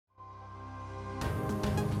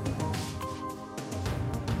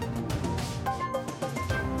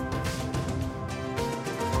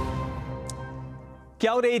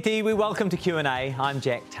Kia ora iti, we welcome to Q&A. I'm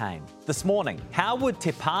Jack Tame. This morning, how would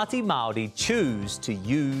Te Pāti Māori choose to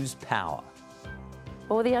use power?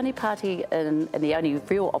 Well, we're the only party and the only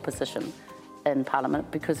real opposition in Parliament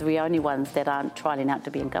because we're the only ones that aren't trialling out to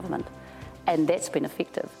be in government. And that's been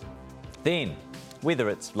effective. Then, whether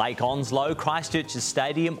it's Lake Onslow, Christchurch's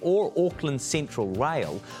stadium or Auckland Central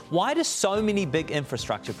Rail, why do so many big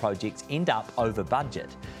infrastructure projects end up over budget?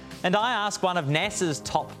 And I ask one of NASA's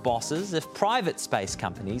top bosses if private space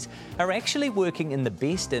companies are actually working in the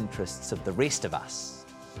best interests of the rest of us.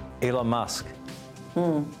 Elon Musk.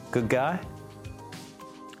 Good guy?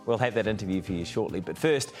 We'll have that interview for you shortly, but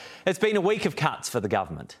first, it's been a week of cuts for the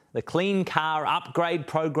government. The Clean Car Upgrade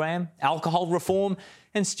Programme, alcohol reform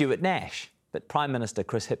and Stuart Nash. But Prime Minister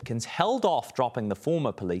Chris Hipkins held off dropping the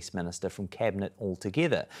former police minister from Cabinet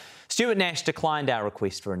altogether. Stuart Nash declined our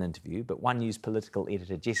request for an interview, but One News political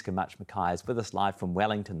editor Jessica McKay is with us live from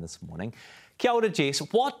Wellington this morning. Kia ora, Jess.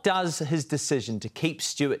 What does his decision to keep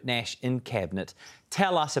Stuart Nash in Cabinet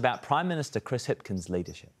tell us about Prime Minister Chris Hipkins'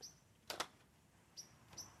 leadership?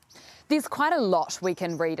 There's quite a lot we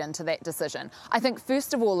can read into that decision. I think,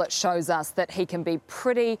 first of all, it shows us that he can be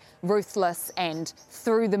pretty ruthless and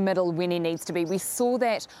through the middle when he needs to be. We saw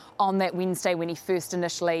that on that Wednesday when he first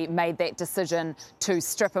initially made that decision to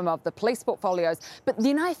strip him of the police portfolios. But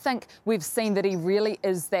then I think we've seen that he really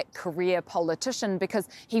is that career politician because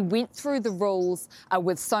he went through the rules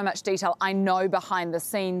with so much detail. I know behind the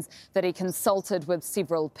scenes that he consulted with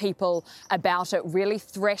several people about it, really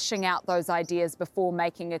thrashing out those ideas before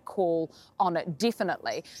making a call on it,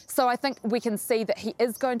 definitely. So I think we can see that he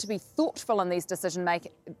is going to be thoughtful in these decisions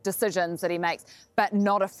that he makes, but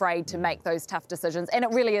not afraid to make those tough decisions. And it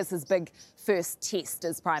really is his big first test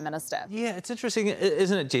as Prime Minister. Yeah, it's interesting,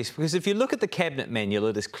 isn't it, Jess? Because if you look at the Cabinet manual,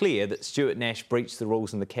 it is clear that Stuart Nash breached the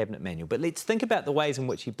rules in the Cabinet manual. But let's think about the ways in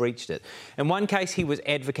which he breached it. In one case, he was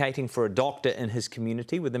advocating for a doctor in his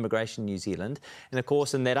community with Immigration New Zealand. And of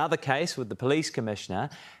course, in that other case with the Police Commissioner,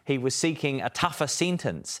 he was seeking a tougher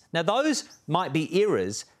sentence. Now, those might be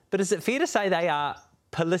errors, but is it fair to say they are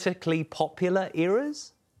politically popular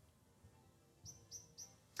errors?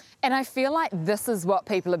 And I feel like this is what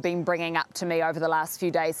people have been bringing up to me over the last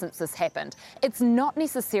few days since this happened. It's not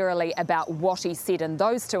necessarily about what he said in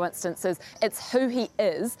those two instances, it's who he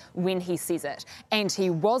is when he says it. And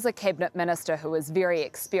he was a cabinet minister who was very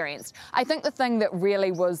experienced. I think the thing that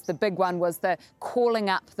really was the big one was the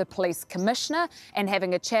calling up the police commissioner and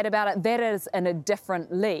having a chat about it. That is in a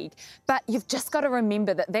different league. But you've just got to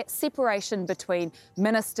remember that that separation between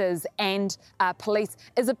ministers and police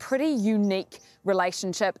is a pretty unique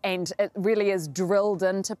relationship, and it really is drilled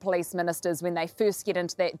into police ministers when they first get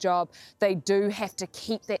into that job. They do have to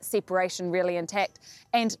keep that separation really intact,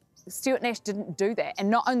 and Stuart Nash didn't do that. And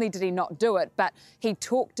not only did he not do it, but he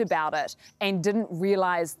talked about it and didn't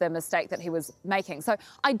realise the mistake that he was making. So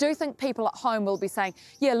I do think people at home will be saying,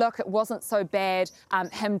 yeah, look, it wasn't so bad,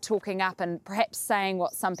 him talking up and perhaps saying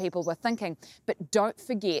what some people were thinking. But don't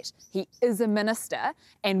forget, he is a minister,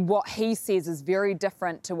 and what he says is very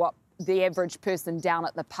different to what the average person down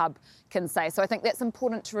at the pub can say. So I think that's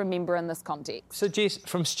important to remember in this context. So, Jess,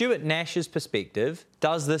 from Stuart Nash's perspective,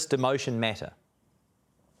 does this demotion matter?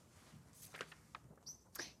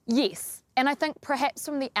 Yes. And I think perhaps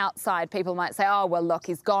from the outside, people might say, oh, well, look,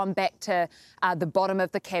 he's gone back to the bottom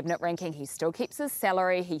of the cabinet ranking. He still keeps his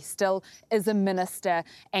salary. He still is a minister,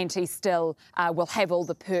 and he still will have all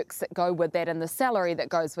the perks that go with that and the salary that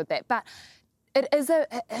goes with that. But it is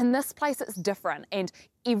in this place, it's different, and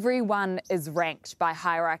everyone is ranked by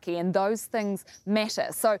hierarchy, and those things matter.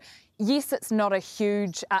 So yes, it's not a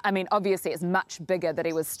huge, obviously it's much bigger that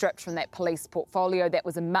he was stripped from that police portfolio. That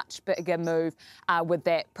was a much bigger move with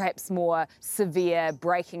that perhaps more severe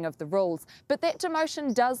breaking of the rules. But that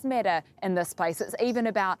demotion does matter in this place. It's even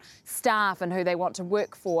about staff and who they want to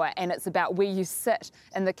work for, and it's about where you sit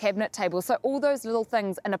in the cabinet table. So all those little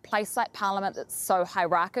things in a place like Parliament that's so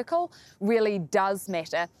hierarchical really does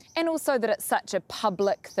matter. And also that it's such a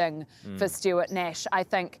public thing for Stuart Nash. I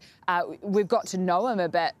think we've got to know him a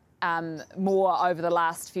bit more over the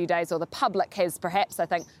last few days, or the public has perhaps. I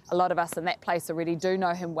think a lot of us in that place already do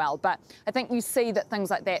know him well, but I think you see that things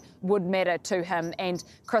like that would matter to him, and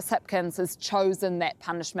Chris Hipkins has chosen that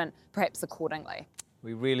punishment perhaps accordingly.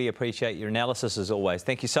 We really appreciate your analysis as always.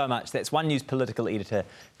 Thank you so much. That's One News political editor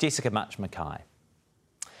Jessica McKay.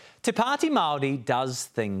 Te Pāti Māori does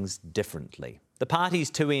things differently. The party's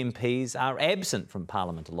two MPs are absent from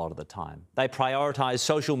Parliament a lot of the time. They prioritise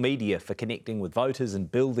social media for connecting with voters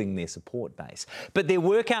and building their support base. But their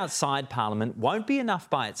work outside Parliament won't be enough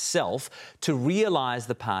by itself to realise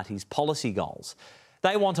the party's policy goals.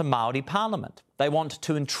 They want a Māori parliament. They want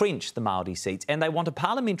to entrench the Māori seats, and they want a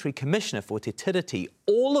parliamentary commissioner for Te Tiriti,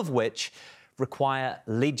 all of which require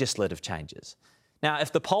legislative changes. Now,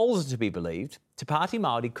 if the polls are to be believed, Te Pāti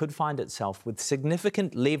Māori could find itself with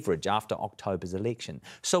significant leverage after October's election.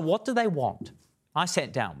 So what do they want? I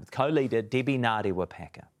sat down with co-leader Debbie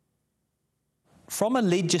Ngārewa-Packer. From a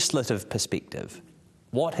legislative perspective,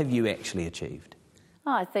 what have you actually achieved?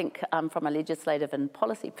 I think from a legislative and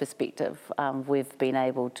policy perspective, we've been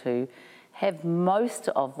able to have most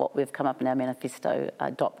of what we've come up in our manifesto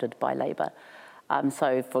adopted by Labour.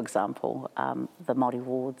 So, for example, the Māori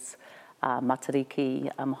wards,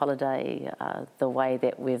 matariki, holiday, the way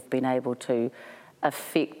that we've been able to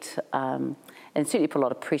affect and certainly put a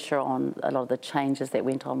lot of pressure on a lot of the changes that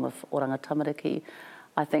went on with oranga tamariki.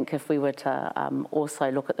 I think if we were to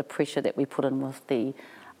also look at the pressure that we put in with the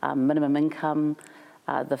minimum income,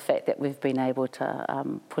 the fact that we've been able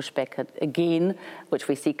to push back again, which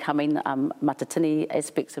we see coming, matatini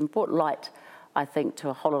aspects, and brought light, I think, to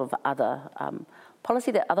a whole lot of other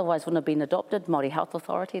policy that otherwise wouldn't have been adopted. Māori Health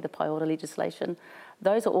Authority, the Paiora legislation,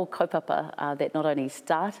 those are all kaupapa that not only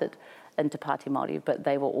started in Te Pāti Māori, but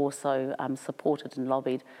they were also supported and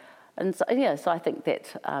lobbied. And so, so I think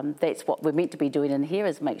that that's what we're meant to be doing in here,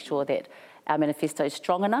 is make sure that our manifesto is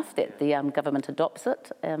strong enough that the government adopts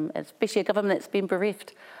it, especially a government that's been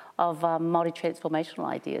bereft of Māori transformational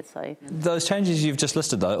ideas. So those changes you've just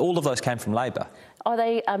listed, though, all of those came from Labour. Oh,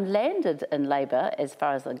 they landed in Labour as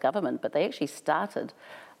far as the government, but they actually started,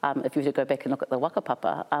 if you were to go back and look at the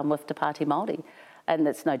whakapapa, with Te Pāti Māori. And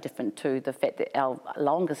it's no different to the fact that our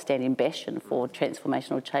longest-standing bastion for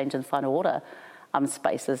transformational change in whānau ora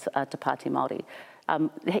space is Te Pāti Māori.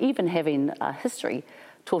 Even having history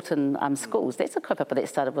taught in schools, that's a kaupapa that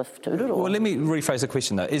started with Te Ururo. Well, let me rephrase the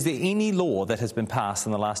question, though. Is there any law that has been passed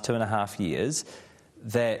in the last 2.5 years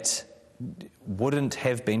that wouldn't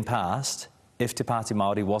have been passed if Te Pāti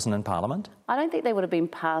Māori wasn't in Parliament? I don't think they would have been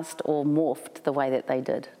passed or morphed the way that they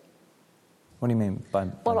did. What do you mean by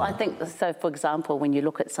Well, that? I think, so for example, when you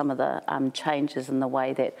look at some of the changes in the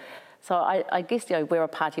way that, so I guess, we're a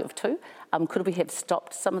party of two. Could we have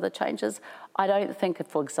stopped some of the changes? I don't think if,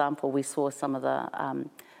 for example, we saw some of the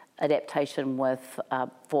adaptation with,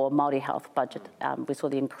 for Māori health budget, we saw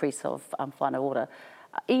the increase of whānau ora,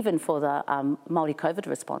 even for the Māori COVID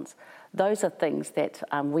response. Those are things that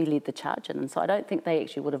we led the charge in, and so I don't think they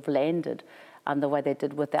actually would have landed the way they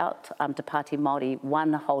did without Te Pāti Māori,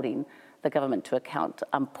 one, holding the government to account,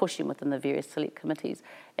 pushing within the various select committees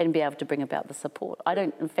and be able to bring about the support. I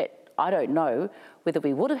don't know whether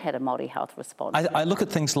we would have had a Māori health response. I look at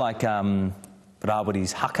things like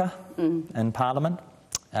Rawiri's haka in Parliament,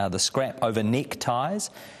 the scrap over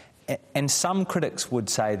neckties, and some critics would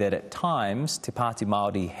say that at times Te Pāti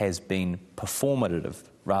Māori has been performative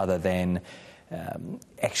rather than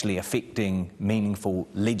actually affecting meaningful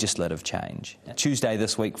legislative change. Tuesday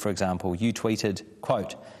this week, for example, you tweeted,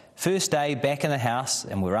 quote, "First day back in the House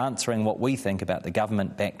and we're answering what we think about the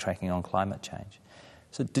government backtracking on climate change."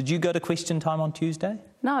 So did you go to question time on Tuesday?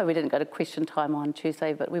 No, we didn't go to question time on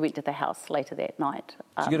Tuesday, but we went to the House later that night.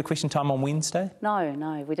 Did you go to question time on Wednesday?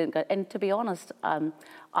 No, we didn't go. And to be honest,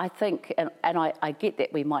 I think, and I get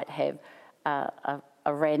that we might have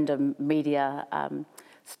a random media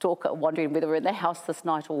stalker wondering whether we're in the House this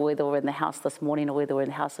night or whether we're in the House this morning or whether we're in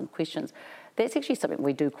the House in questions. That's actually something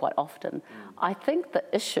we do quite often. I think the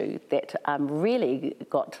issue that really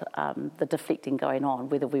got the deflecting going on,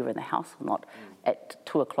 whether we were in the House or not, at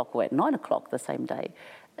 2 o'clock or at 9 o'clock the same day,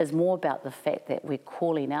 is more about the fact that we're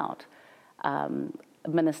calling out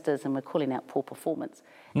ministers and we're calling out poor performance.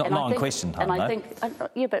 Not in question time, and I think,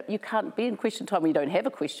 yeah, but you can't be in question time when you don't have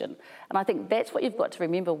a question. And I think that's what you've got to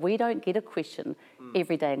remember. We don't get a question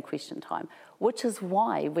every day in question time, which is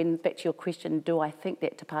why, when back to your question, do I think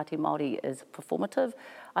that Te Pāti Māori is performative?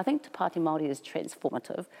 I think Te Pāti Māori is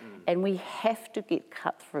transformative, and we have to get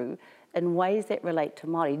cut through in ways that relate to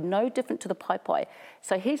Māori, no different to the pai.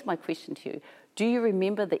 So here's my question to you. Do you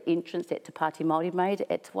remember the entrance that Te Pāti Māori made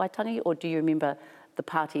at Te Waitangi, or do you remember the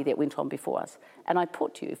party that went on before us? And I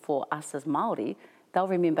put to you, for us as Māori, they'll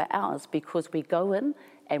remember ours because we go in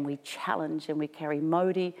and we challenge and we carry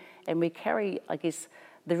mauri and we carry, I guess,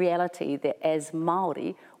 the reality that as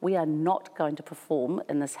Māori, we are not going to perform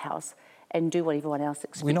in this House and do what everyone else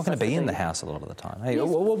expects. We're not going to be in the House a lot of the time. Hey,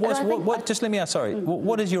 yes, just let me ask, sorry,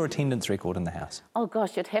 what is your attendance record in the House? Oh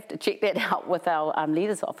gosh, you'd have to check that out with our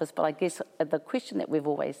leader's office, but I guess the question that we've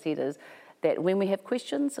always said is that when we have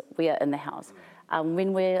questions, we are in the House.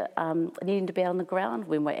 when we're needing to be out on the ground,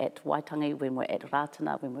 when we're at Waitangi, when we're at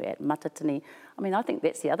Rātana, when we're at Matatini. I mean, I think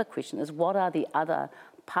that's the other question, is what are the other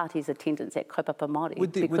parties' attendance at Kaupapa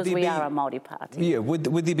Māori? Because we are a Māori party. Yeah,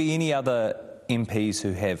 would there be any other MPs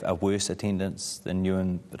who have a worse attendance than you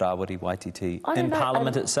and Rawiri Waititi in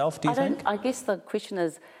Parliament itself, do you think? I guess the question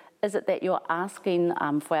is it that you're asking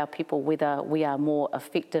for our people whether we are more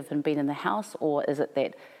effective in being in the House, or is it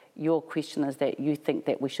that your question is that you think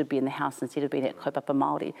that we should be in the House instead of being at Kaupapa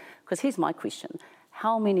Māori? Because here's my question.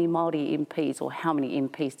 How many Māori MPs or how many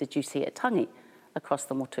MPs did you see at Tangi across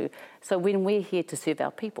the motu? So when we're here to serve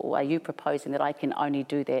our people, are you proposing that I can only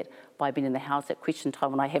do that by being in the House at question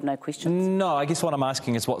time when I have no questions? No, I guess what I'm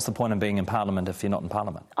asking is what's the point of being in Parliament if you're not in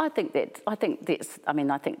Parliament? I think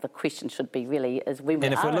the question should be really is when we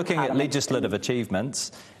And if we're looking at legislative and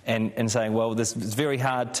achievements and saying, well, it's very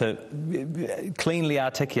hard to cleanly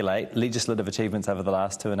articulate legislative achievements over the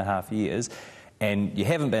last 2.5 years, and you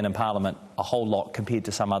haven't been in Parliament a whole lot compared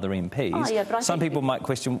to some other MPs, some people might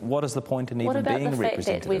question, what is the point in even being representative? What about the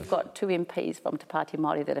fact that we've got 2 MPs from Te Pāti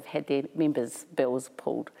Māori that have had their members' bills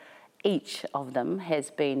pulled? Each of them has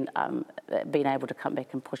been able to come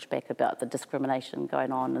back and push back about the discrimination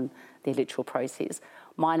going on in the electoral process.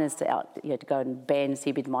 Mine is to go and ban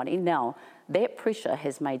seabed mining. Now, that pressure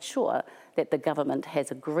has made sure that the government has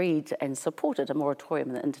agreed and supported a moratorium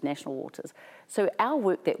in the international waters. So our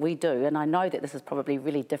work that we do, and I know that this is probably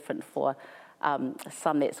really different for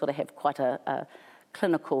some that sort of have quite a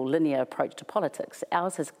clinical, linear approach to politics.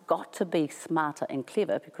 Ours has got to be smarter and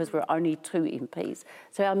clever because we're only 2 MPs.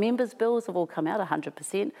 So our members' bills have all come out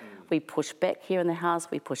 100%. We push back here in the House,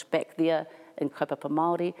 we push back there in Kaupapa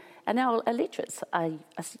Māori, and our electorates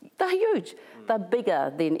they're huge. They're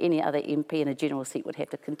bigger than any other MP in a general seat would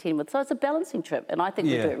have to contend with. So it's a balancing trip, and I think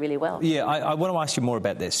we do it really well. Yeah, I want to ask you more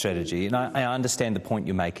about that strategy, and I understand the point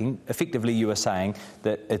you're making. Effectively, you are saying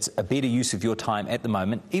that it's a better use of your time at the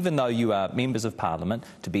moment, even though you are members of Parliament,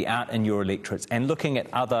 to be out in your electorates and looking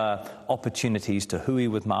at other opportunities to hui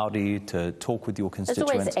with Māori, to talk with your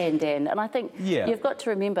constituents. It's always and I think you've got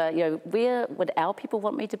to remember, where would our people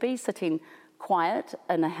want me to be? Sitting quiet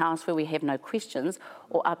in a house where we have no questions,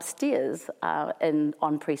 or upstairs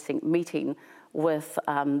on precinct meeting with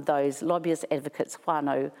those lobbyist advocates,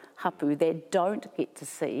 whānau hapu, that don't get to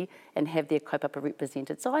see and have their kaupapa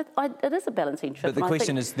represented. So it is a balancing trip. But the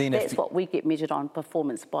question is then, that's what we get measured on,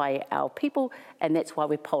 performance by our people, and that's why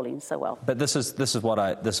we're polling so well. But this is why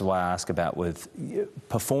I ask about with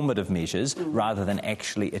performative measures rather than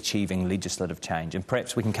actually achieving legislative change. And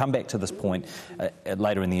perhaps we can come back to this point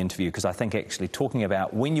later in the interview, because I think actually talking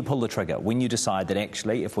about when you pull the trigger, when you decide that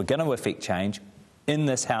actually if we're going to affect change in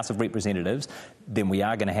this House of Representatives, then we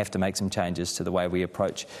are going to have to make some changes to the way we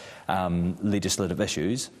approach legislative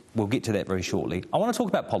issues. We'll get to that very shortly. I want to talk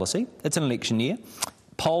about policy. It's an election year.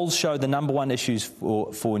 Polls show the number one issues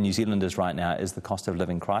for New Zealanders right now is the cost of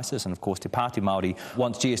living crisis, and of course Te Pāti Māori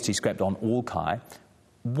wants GST scrapped on all kai.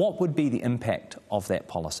 What would be the impact of that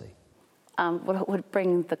policy? Well, it would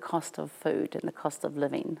bring the cost of food and the cost of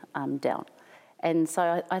living down. And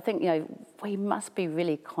so I think, we must be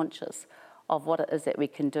really conscious of what it is that we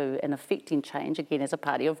can do in affecting change, again, as a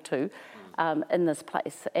party of 2, in this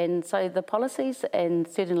place. And so the policies and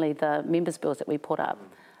certainly the members' bills that we put up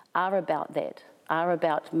are about that, are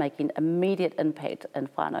about making immediate impact in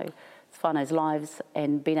whānau's lives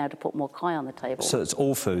and being able to put more kai on the table. So it's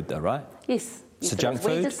all food though, right? Yes. So junk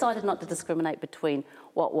food? We decided not to discriminate between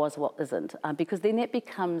what isn't, because then that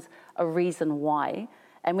becomes a reason why,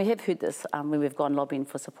 and we have heard this when we've gone lobbying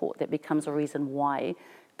for support, that becomes a reason why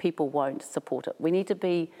people won't support it. We need to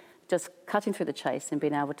be just cutting through the chase and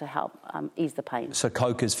being able to help ease the pain. So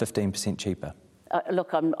Coke is 15% cheaper?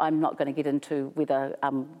 Look, I'm not going to get into whether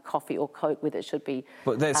coffee or Coke, whether it should be...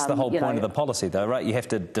 But that's the whole point of the policy, though, right? You have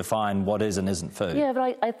to define what is and isn't food. Yeah,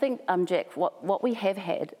 but I think, Jack, what we have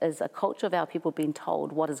had is a culture of our people being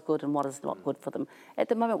told what is good and what is not good for them. At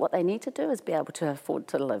the moment, what they need to do is be able to afford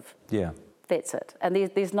to live. Yeah. That's it. And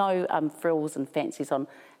there's no frills and fancies on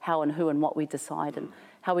how and who and what we decide and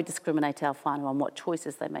how we discriminate our whānau on what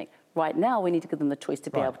choices they make. Right now, we need to give them the choice to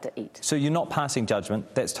be able to eat. So you're not passing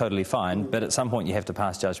judgment, that's totally fine, but at some point you have to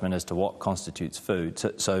pass judgment as to what constitutes food.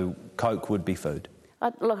 So Coke would be food?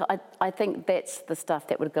 I think that's the stuff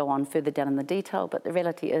that would go on further down in the detail, but the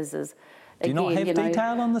reality is do you not have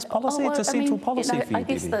detail on this policy? It's a central policy for you, I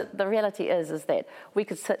guess the reality is that we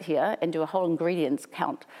could sit here and do a whole ingredients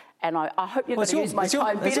count, and I hope you're going to use my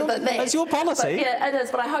time better than that. It's your policy. Yeah, it is,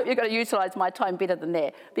 but I hope you're going to utilise my time better than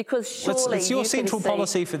that, because surely it's your central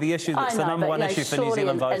policy for the issue that's the number one issue for New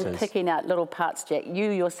Zealand voters. In picking out little parts, Jack, you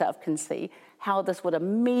yourself can see how this would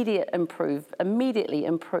immediately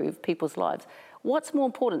improve people's lives. What's more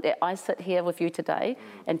important, that I sit here with you today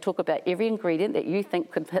and talk about every ingredient that you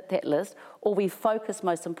think could hit that list, or we focus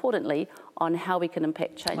most importantly on how we can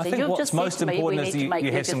impact change? I think what's most important is you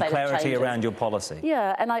have some clarity around your policy.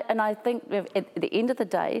 Yeah, and I think at the end of the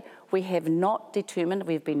day, we have not determined,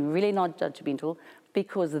 we've been really non-judgmental,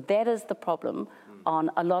 because that is the problem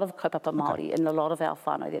on a lot of kaupapa Māori and a lot of our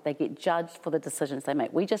whānau, that they get judged for the decisions they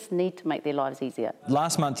make. We just need to make their lives easier.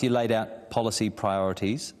 Last month you laid out policy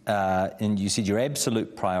priorities and you said your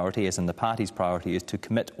absolute priority, as in the party's priority, is to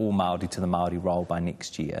commit all Māori to the Māori role by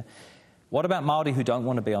next year. What about Māori who don't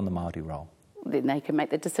want to be on the Māori role? Then they can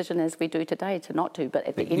make the decision as we do today to not to, but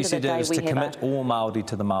at the end of the day you said to commit all Māori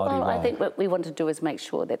to the Māori role. Well, I think what we want to do is make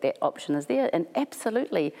sure that that option is there, and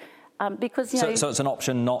absolutely... because, you know, so it's an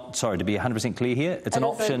option not, sorry, to be 100% clear here, it's an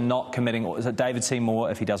option not committing, is it David Seymour,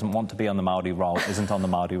 if he doesn't want to be on the Māori role, isn't on the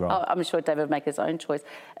Māori role? Oh, I'm sure David would make his own choice.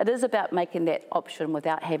 It is about making that option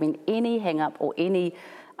without having any hang-up or any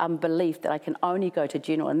belief that I can only go to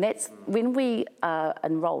general. And that's, when we are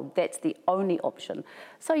enrolled, that's the only option.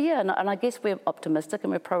 So, yeah, and I guess we're optimistic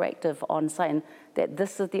and we're proactive on saying that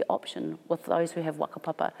this is the option with those who have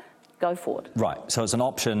wakapapa. Go for it. Right, so it's an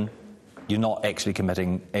option. You're not actually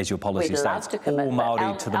committing, as your policy states, all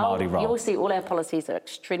Māori to the Māori role. You'll see all our policies are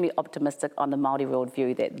extremely optimistic on the Māori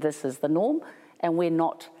worldview, that this is the norm, and we're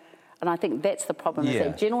not. And I think that's the problem, is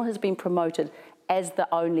that general has been promoted as the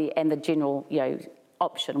only and the general, you know,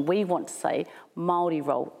 option. We want to say Māori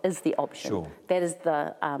role is the option. Sure. That is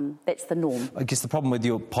that's the norm. I guess the problem with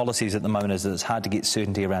your policies at the moment is that it's hard to get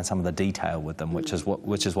certainty around some of the detail with them, which is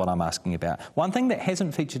what I'm asking about. One thing that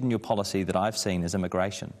hasn't featured in your policy that I've seen is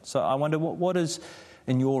immigration. So I wonder what is,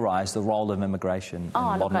 in your eyes, the role of immigration in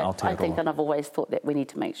modern Aotearoa? I think, and I've always thought that we need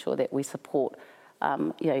to make sure that we support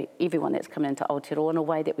you know, everyone that's coming into Aotearoa in a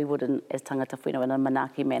way that we wouldn't as tangata whenua, in a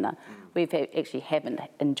manaaki manner. We've actually haven't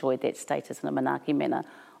enjoyed that status in a manaaki manner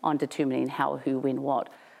on determining how, who, when, what.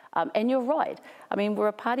 And you're right. I mean, we're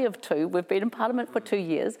a party of two. We've been in Parliament for 2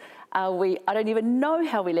 years. I don't even know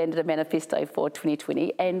how we landed a manifesto for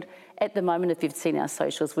 2020. And at the moment, if you've seen our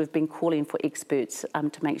socials, we've been calling for experts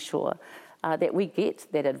to make sure that we get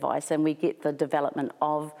that advice and we get the development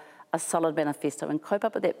of a solid manifesto and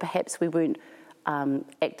kaupapa that perhaps we weren't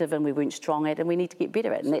active and we weren't strong at, and we need to get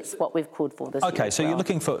better at, and that's what we've called for this year. Okay, so you're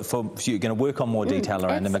looking for you're going to work on more detail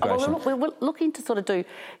around immigration. Well, we're looking to sort of do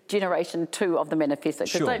generation 2 of the manifesto,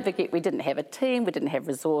 because don't forget we didn't have a team, we didn't have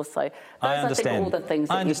resource, so those I think all the things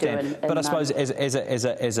that we do. But I suppose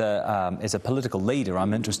as a political leader,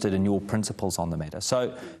 I'm interested in your principles on the matter.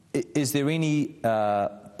 So is there any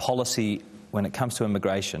policy when it comes to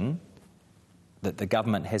immigration that the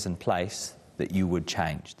government has in place that you would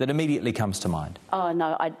change, that immediately comes to mind? Oh,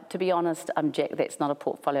 no, to be honest, Jack, that's not a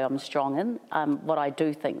portfolio I'm strong in. What I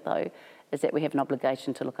do think, though, is that we have an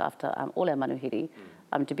obligation to look after all our manuhiri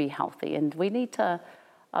to be healthy. And we need to...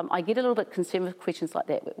 I get a little bit concerned with questions like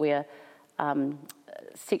that, where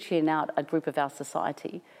sectioning out a group of our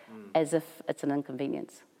society as if it's an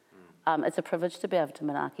inconvenience. It's a privilege to be able to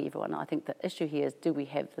manaaki everyone. I think the issue here is, do we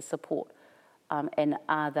have the support and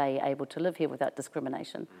are they able to live here without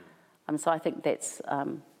discrimination? So I think that's,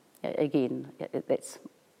 again, that's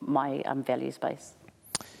my values base.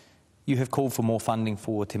 You have called for more funding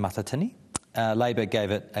for Te Matatini. Labour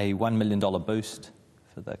gave it a $1 million boost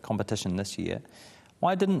for the competition this year.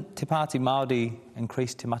 Why didn't Te Pāti Māori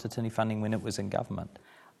increase Te Matatini funding when it was in government?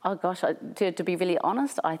 Oh gosh, to be really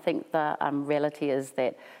honest, I think the reality is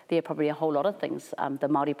that there are probably a whole lot of things the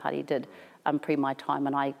Māori Party did pre my time,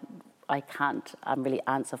 and I can't really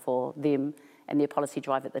answer for them and their policy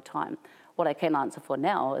drive at the time. What I can answer for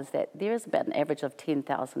now is that there is about an average of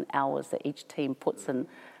 10,000 hours that each team puts in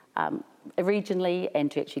regionally and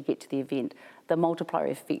to actually get to the event. The multiplier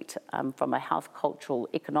effect from a health, cultural,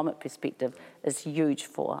 economic perspective is huge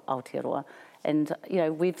for Aotearoa. And, you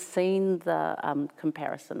know, we've seen the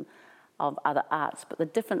comparison of other arts, but the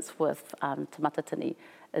difference with Te Matatini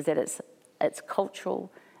is that it's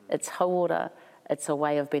cultural, it's hauora, it's a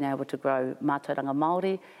way of being able to grow mātauranga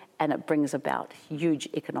Māori, and it brings about huge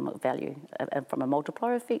economic value from a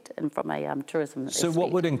multiplier effect and from a tourism So effect.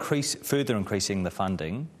 What would further increasing the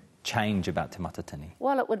funding change about Te Matatini?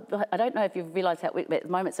 Well, it would. I don't know if you've realised how at the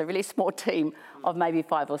moment it's a really small team of maybe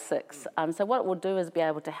 5 or 6. So what it will do is be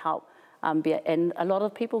able to help, and a lot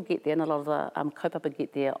of people get there, and a lot of the kaupapa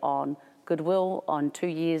get there on goodwill, on 2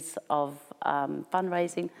 years of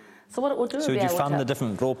fundraising. So what it will do is be able to... So would you fund the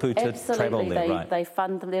different rōpū to travel there, right? They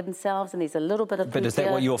fund them themselves, and there's a little bit of... But is that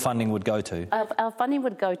what your funding would go to? Our funding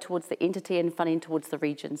would go towards the entity and funding towards the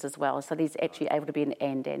regions as well. So there's actually able to be an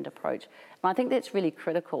and approach. And I think that's really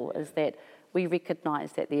critical, is that we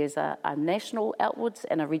recognise that there's a national outwards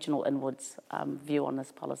and a regional inwards view on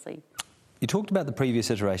this policy. You talked about the previous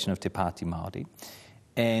iteration of Te Pāti Māori,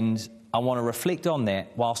 and I want to reflect on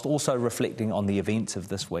that whilst also reflecting on the events of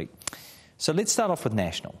this week. So let's start off with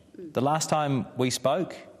national. The last time we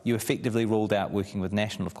spoke, you effectively ruled out working with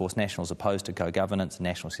National. Of course, National's opposed to co-governance, and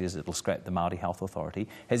National says it'll scrap the Māori Health Authority.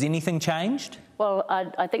 Has anything changed? Well,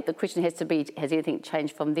 I think the question has to be, has anything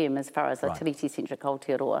changed from them as far as the tiriti-centric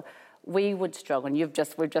Aotearoa? We would struggle, and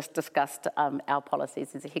we've just discussed our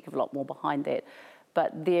policies. There's a heck of a lot more behind that.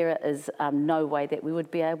 But there is no way that we would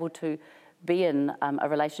be able to be in a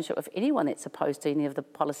relationship with anyone that's opposed to any of the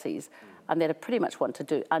policies that pretty much want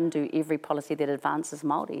to undo every policy that advances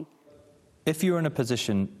Māori. If you're in a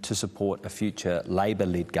position to support a future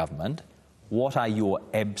Labour-led government, what are your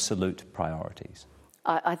absolute priorities?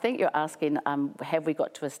 I think you're asking, have we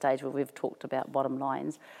got to a stage where we've talked about bottom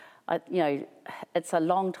lines? It's a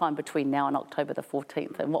long time between now and October the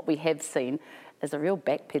 14th, and what we have seen is a real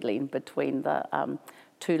backpedaling between the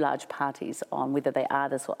two large parties on whether they are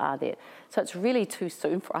this or are that. So it's really too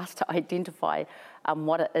soon for us to identify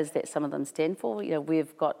what it is that some of them stand for.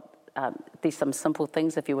 We've got there's some simple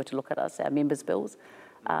things. If you were to look at us, our members' bills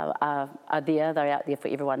are there. They're out there for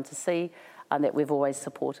everyone to see, and that we've always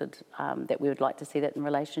supported. That we would like to see that in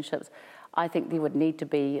relationships. I think there would need to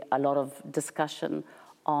be a lot of discussion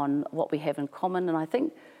on what we have in common, and I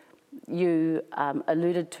think you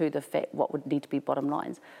alluded to the fact what would need to be bottom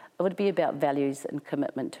lines. It would be about values and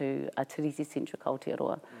commitment to a tiriti-centric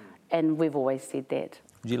Aotearoa, and we've always said that.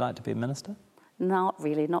 Would you like to be a minister? Not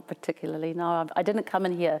really, not particularly, no. I didn't come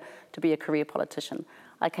in here to be a career politician.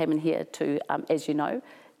 I came in here to, as you know,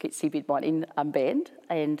 get seabed mining banned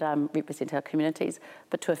and represent our communities,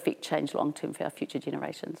 but to affect change long-term for our future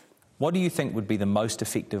generations. What do you think would be the most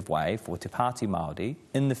effective way for Te Pāti Māori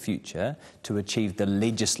in the future to achieve the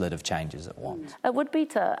legislative changes it wants? It would be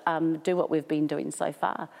to do what we've been doing so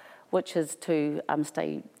far, which is to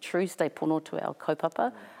stay pono to our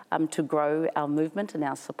kaupapa, to grow our movement and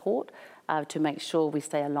our support, to make sure we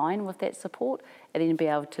stay aligned with that support, and then be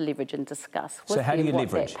able to leverage and discuss. So how do you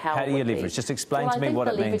leverage? How do you leverage? Just explain to me what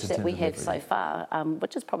it means. The leverage that we have so far,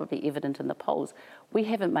 which is probably evident in the polls, we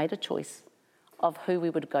haven't made a choice of who we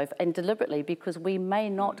would go for, and deliberately, because we may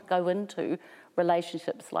not go into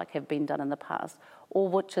relationships like have been done in the past, or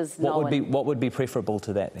which is known. What would be preferable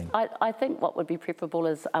to that then? I think what would be preferable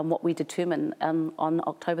is what we determine on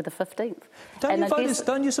October the 15th.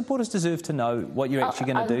 Don't your supporters deserve to know what you're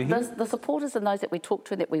actually going to do here? The supporters and those that we talk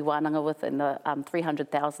to and that we wānanga with, and the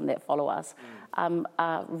 300,000 that follow us,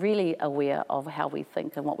 are really aware of how we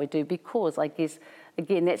think and what we do, because I guess,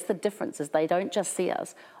 again, that's the difference, is they don't just see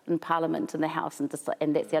us in Parliament, in the House, and that's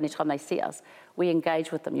the only time they see us. We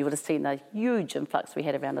engage with them. You would have seen the huge influx we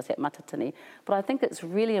had around us at Matatini. But I think it's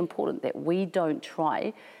really important that we don't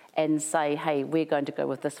try and say, hey, we're going to go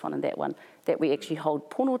with this one and that one, that we actually hold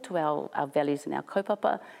pono to our values and our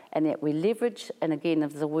kaupapa, and that we leverage, and again,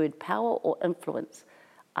 if there's a word, power or influence,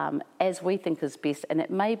 as we think is best. And it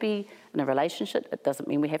may be in a relationship. It doesn't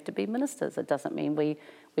mean we have to be ministers. It doesn't mean we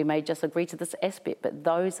may just agree to this aspect. But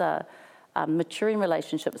those are maturing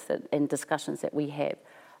relationships and discussions that we have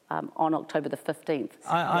on October the 15th.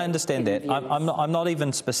 I understand that. I'm not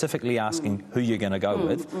even specifically asking who you're going to go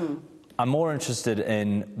with. I'm more interested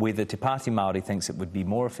in whether Te Pāti Māori thinks it would be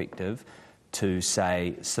more effective to,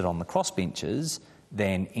 say, sit on the crossbenches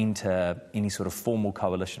than enter any sort of formal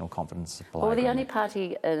coalition or confidence supply agreement. The only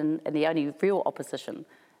party and the only real opposition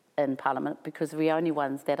in Parliament, because we're the only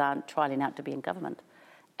ones that aren't trialling out to be in government.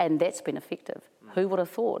 And that's been effective. Who would have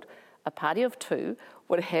thought a party of two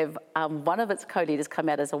would have one of its co-leaders come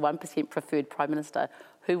out as a 1% preferred Prime Minister?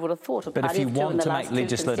 Who would have thought? But if you want to make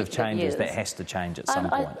legislative changes, that has to change at some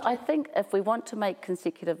point. I think if we want to make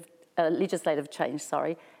legislative change,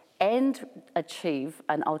 and achieve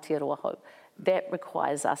an Aotearoa hope, that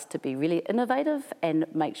requires us to be really innovative and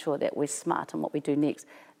make sure that we're smart in what we do next.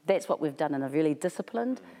 That's what we've done in a really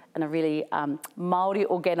disciplined and a really Māori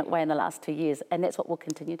organic way in the last 2 years, and that's what we'll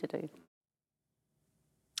continue to do.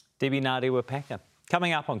 Debbie Ngārewa-Packer.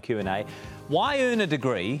 Coming up on Q&A, why earn a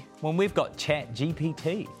degree when we've got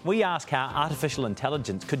ChatGPT? We ask how artificial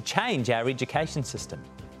intelligence could change our education system.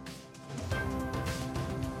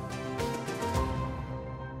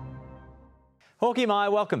 Hoki mai,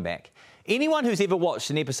 welcome back. Anyone who's ever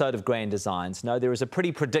watched an episode of Grand Designs know there is a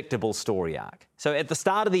pretty predictable story arc. So at the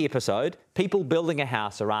start of the episode, people building a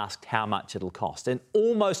house are asked how much it'll cost, and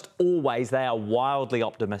almost always they are wildly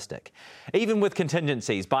optimistic. Even with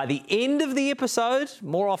contingencies, by the end of the episode,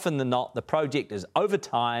 more often than not, the project is over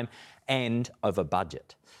time and over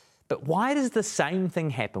budget. But why does the same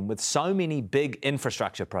thing happen with so many big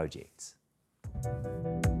infrastructure projects?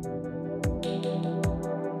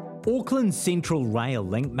 Auckland's Central Rail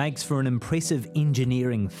link makes for an impressive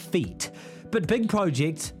engineering feat, but big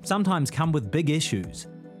projects sometimes come with big issues.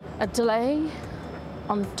 A delay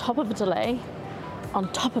on top of a delay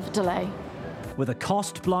on top of a delay. With a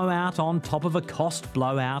cost blowout on top of a cost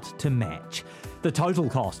blowout to match. The total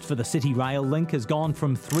cost for the City Rail link has gone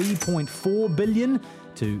from $3.4 billion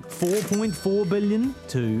to $4.4 billion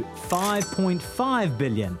to $5.5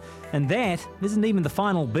 billion, and that isn't even the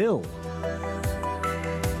final bill.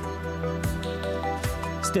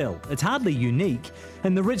 Still, it's hardly unique.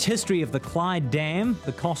 In the rich history of the Clyde Dam,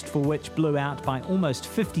 the cost for which blew out by almost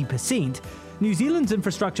 50%, New Zealand's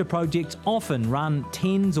infrastructure projects often run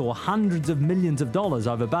tens or hundreds of millions of dollars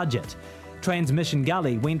over budget. Transmission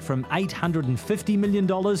Gully went from $850 million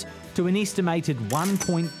to an estimated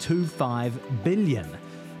 $1.25 billion.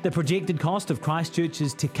 The projected cost of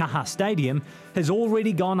Christchurch's Te Kaha Stadium has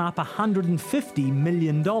already gone up $150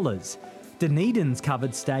 million. Dunedin's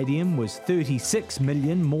covered stadium was $36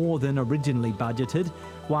 million more than originally budgeted,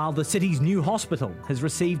 while the city's new hospital has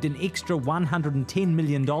received an extra $110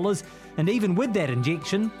 million, and even with that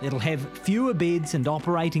injection, it'll have fewer beds and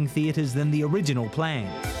operating theatres than the original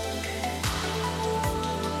plan.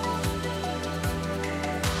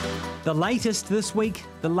 The latest this week,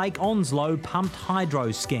 the Lake Onslow pumped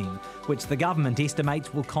hydro scheme, which the government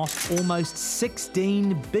estimates will cost almost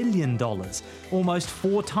 $16 billion, almost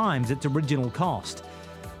 4 times its original cost.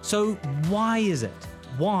 So why is it?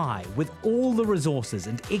 Why, with all the resources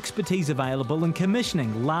and expertise available in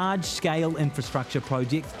commissioning large-scale infrastructure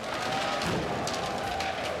projects,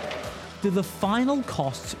 do the final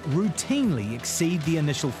costs routinely exceed the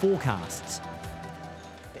initial forecasts?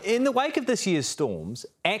 In the wake of this year's storms,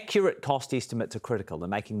 accurate cost estimates are critical in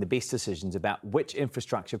making the best decisions about which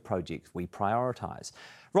infrastructure projects we prioritise.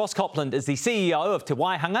 Ross Copland is the CEO of Te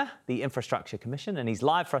Waihanga, the Infrastructure Commission, and he's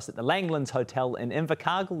live for us at the Langlands Hotel in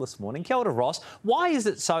Invercargill this morning. Kia ora, Ross. Why is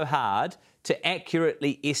it so hard to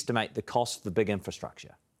accurately estimate the cost of big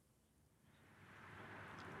infrastructure?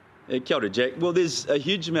 Kia ora, Jack. Well, there's a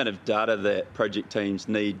huge amount of data that project teams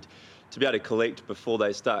need to be able to collect before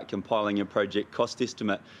they start compiling a project cost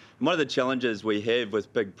estimate. And one of the challenges we have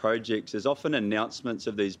with big projects is often announcements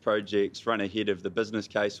of these projects run ahead of the business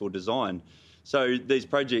case or design. So these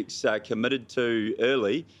projects are committed to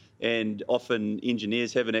early, and often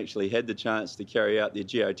engineers haven't actually had the chance to carry out their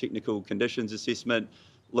geotechnical conditions assessment,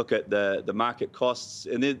 look at the market costs,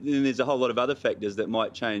 and then there's a whole lot of other factors that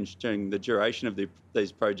might change during the duration of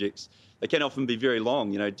these projects. They can often be very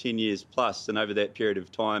long, 10 years plus, and over that period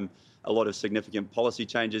of time, a lot of significant policy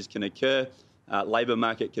changes can occur, labour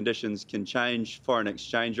market conditions can change, foreign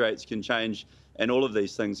exchange rates can change, and all of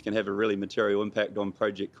these things can have a really material impact on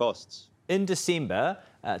project costs. In December,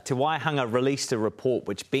 Te Waihanga released a report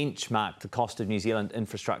which benchmarked the cost of New Zealand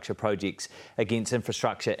infrastructure projects against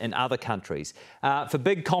infrastructure in other countries. For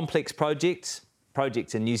big complex projects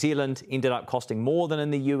in New Zealand ended up costing more than in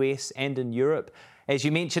the US and in Europe. As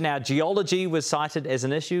you mentioned, our geology was cited as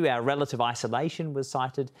an issue, our relative isolation was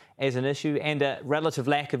cited as an issue, and a relative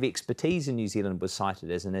lack of expertise in New Zealand was cited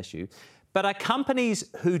as an issue. But are companies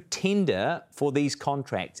who tender for these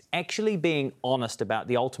contracts actually being honest about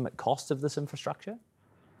the ultimate cost of this infrastructure?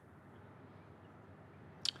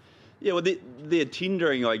 Yeah, well, they're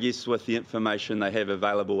tendering, I guess, with the information they have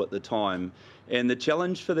available at the time. And the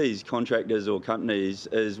challenge for these contractors or companies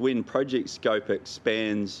is when project scope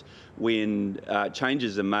expands, when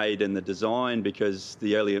changes are made in the design because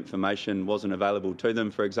the early information wasn't available to them,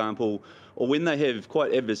 for example, or when they have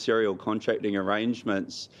quite adversarial contracting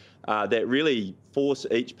arrangements that really force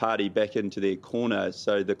each party back into their corner.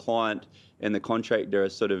 So the client and the contractor are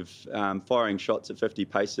sort of firing shots at 50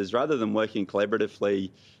 paces rather than working collaboratively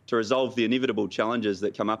to resolve the inevitable challenges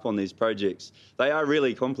that come up on these projects. They are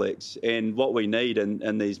really complex, and what we need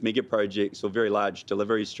in these mega projects or very large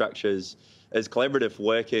delivery structures is collaborative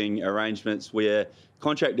working arrangements where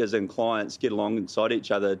contractors and clients get alongside each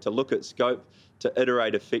other to look at scope, to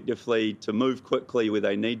iterate effectively, to move quickly where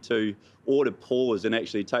they need to, or to pause and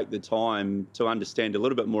actually take the time to understand a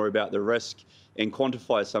little bit more about the risk and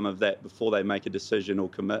quantify some of that before they make a decision or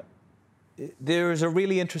commit. There is a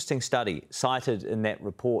really interesting study cited in that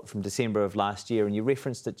report from December of last year, and you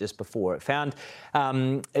referenced it just before. It found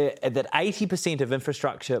that 80% of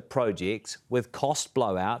infrastructure projects with cost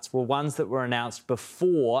blowouts were ones that were announced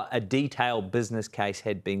before a detailed business case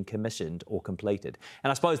had been commissioned or completed. And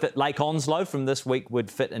I suppose that Lake Onslow from this week would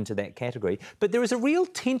fit into that category. But there is a real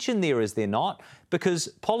tension there, is there not? Because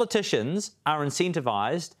politicians are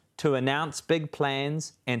incentivised to announce big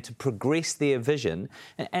plans and to progress their vision?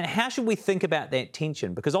 And how should we think about that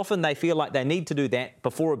tension? Because often they feel like they need to do that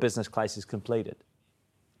before a business case is completed.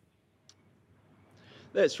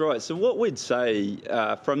 That's right. So what we'd say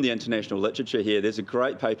from the international literature here, there's a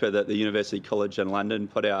great paper that the University College in London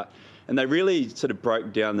put out, and they really sort of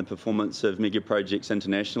broke down the performance of mega projects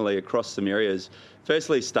internationally across some areas.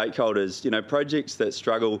 Firstly, stakeholders, projects that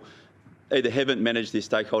struggle either haven't managed their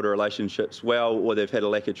stakeholder relationships well or they've had a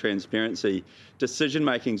lack of transparency.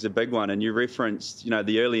 Decision-making is a big one, and you referenced,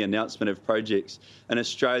 the early announcement of projects. In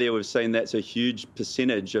Australia, we've seen that's a huge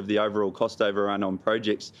percentage of the overall cost overrun on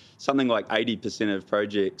projects, something like 80% of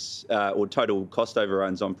projects or total cost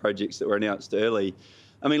overruns on projects that were announced early.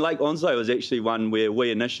 I mean, Lake Onslow was actually one where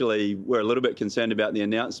we initially were a little bit concerned about the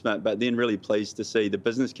announcement, but then really pleased to see the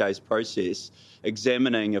business case process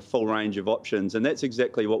examining a full range of options. And that's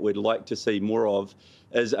exactly what we'd like to see more of,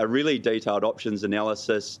 is a really detailed options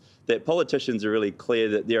analysis that politicians are really clear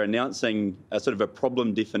that they're announcing a sort of a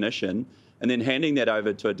problem definition and then handing that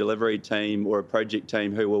over to a delivery team or a project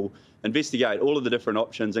team who will investigate all of the different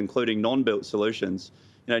options, including non-built solutions.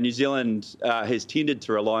 New Zealand has tended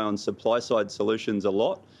to rely on supply-side solutions a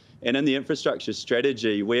lot. And in the infrastructure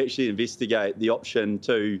strategy, we actually investigate the option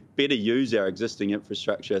to better use our existing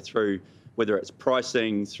infrastructure through whether it's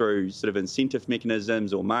pricing, through sort of incentive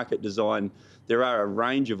mechanisms or market design. There are a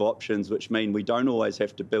range of options which mean we don't always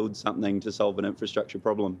have to build something to solve an infrastructure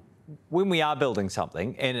problem. When we are building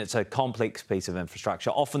something, and it's a complex piece of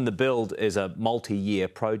infrastructure, often the build is a multi-year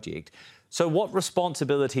project. So what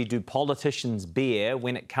responsibility do politicians bear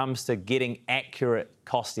when it comes to getting accurate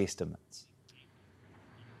cost estimates?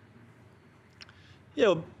 Yeah,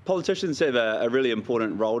 well, politicians have a really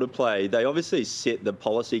important role to play. They obviously set the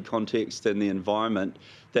policy context and the environment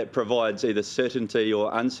that provides either certainty or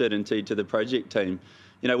uncertainty to the project team.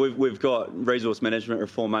 We've got resource management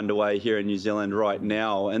reform underway here in New Zealand right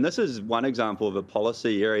now, and this is one example of a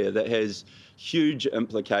policy area that has huge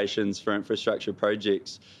implications for infrastructure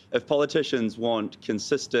projects. If politicians want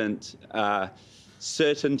consistent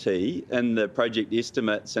certainty in the project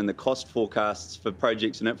estimates and the cost forecasts for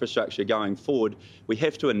projects and infrastructure going forward, we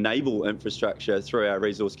have to enable infrastructure through our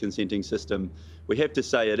resource consenting system. We have to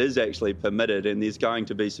say it is actually permitted, and there's going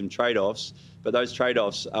to be some trade-offs, but those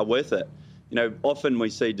trade-offs are worth it. Often we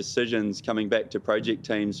see decisions coming back to project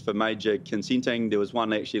teams for major consenting. There was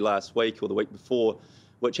one actually last week or the week before,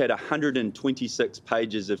 which had 126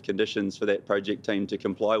 pages of conditions for that project team to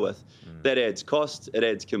comply with. That adds cost, it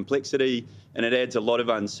adds complexity, and it adds a lot of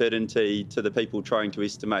uncertainty to the people trying to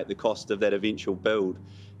estimate the cost of that eventual build.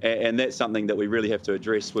 And that's something that we really have to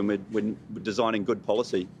address when we're designing good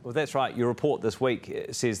policy. Well, that's right. Your report this week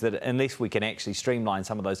says that unless we can actually streamline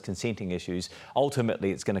some of those consenting issues, ultimately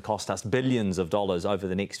it's going to cost us billions of dollars over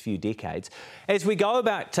the next few decades. As we go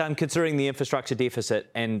about considering the infrastructure deficit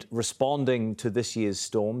and responding to this year's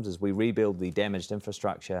storms as we rebuild the damaged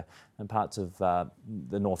infrastructure in parts of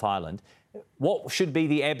the North Island, what should be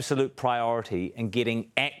the absolute priority in getting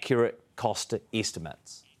accurate cost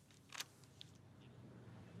estimates?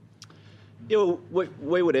 Yeah, well,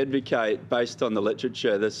 we would advocate, based on the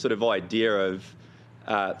literature, this sort of idea of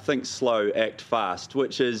think slow, act fast,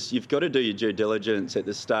 which is you've got to do your due diligence at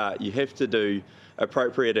the start. You have to do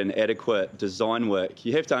appropriate and adequate design work.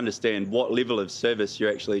 You have to understand what level of service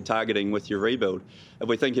you're actually targeting with your rebuild. If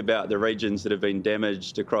we think about the regions that have been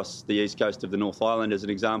damaged across the east coast of the North Island as an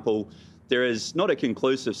example, there is not a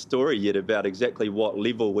conclusive story yet about exactly what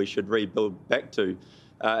level we should rebuild back to.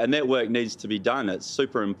 And that work needs to be done. It's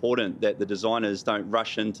super important that the designers don't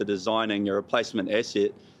rush into designing a replacement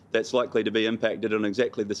asset that's likely to be impacted in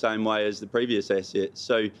exactly the same way as the previous asset.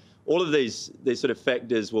 So all of these sort of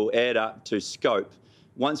factors will add up to scope.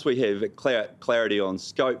 Once we have clarity on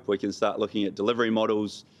scope, we can start looking at delivery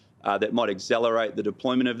models that might accelerate the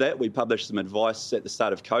deployment of that. We published some advice at the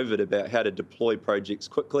start of COVID about how to deploy projects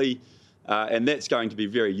quickly. And that's going to be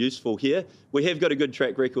very useful here. We have got a good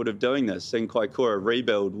track record of doing this. In Kaikoura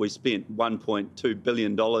Rebuild, we spent $1.2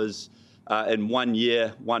 billion in 1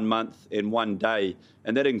 year, 1 month and 1 day.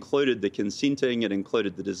 And that included the consenting, it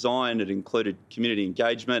included the design, it included community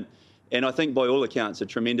engagement. And I think by all accounts, a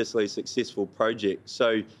tremendously successful project.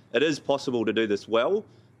 So it is possible to do this well,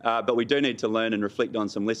 but we do need to learn and reflect on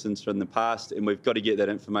some lessons from the past, and we've got to get that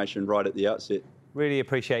information right at the outset. Really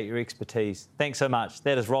appreciate your expertise. Thanks so much.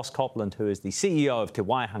 That is Ross Copland, who is the CEO of Te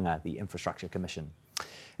Waihanga, the Infrastructure Commission.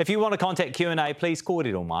 If you want to contact Q&A, please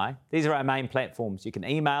kōrero mai. These are our main platforms. You can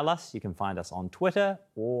email us, you can find us on Twitter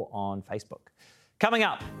or on Facebook. Coming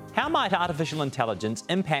up, how might artificial intelligence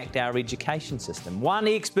impact our education system? One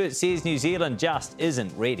expert says New Zealand just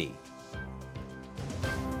isn't ready.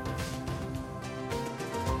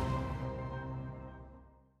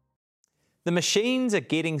 The machines are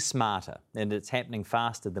getting smarter, and it's happening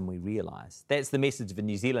faster than we realise. That's the message of a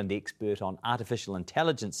New Zealand expert on artificial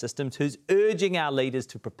intelligence systems who's urging our leaders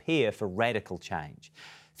to prepare for radical change.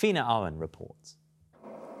 Fina Owen reports.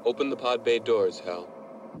 Open the pod bay doors, Hal.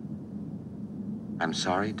 I'm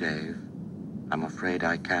sorry, Dave. I'm afraid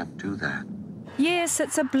I can't do that. Yes,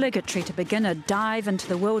 it's obligatory to begin a dive into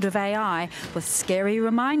the world of AI with scary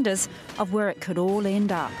reminders of where it could all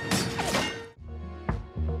end up.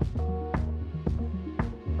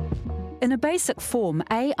 In a basic form,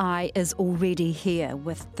 AI is already here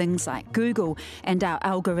with things like Google and our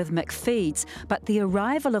algorithmic feeds, but the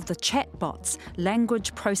arrival of the chatbots,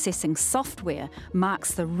 language processing software,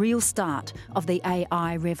 marks the real start of the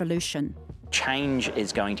AI revolution. Change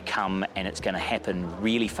is going to come and it's going to happen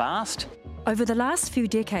really fast. Over the last few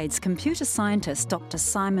decades, computer scientist Dr.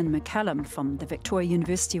 Simon McCallum from the Victoria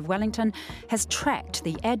University of Wellington has tracked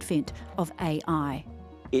the advent of AI.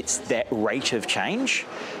 It's that rate of change.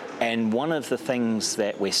 And one of the things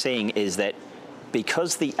that we're seeing is that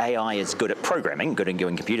because the AI is good at programming, good at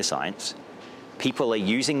doing computer science, people are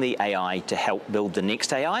using the AI to help build the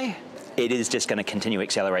next AI. It is just going to continue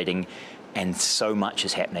accelerating, and so much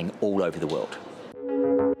is happening all over the world.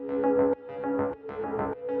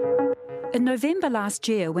 In November last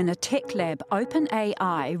year, when a tech lab,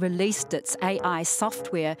 OpenAI, released its AI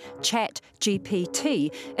software,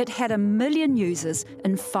 ChatGPT, it had 1 million users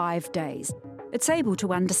in 5 days. It's able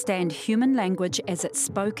to understand human language as it's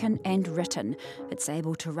spoken and written. It's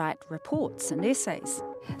able to write reports and essays.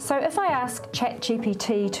 So if I ask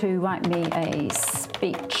ChatGPT to write me a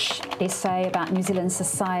speech essay about New Zealand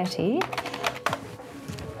society,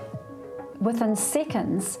 within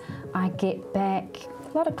seconds I get back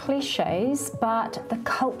a lot of cliches, but the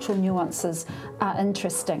cultural nuances are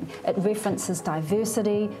interesting. It references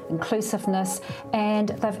diversity, inclusiveness, and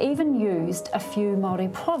they've even used a few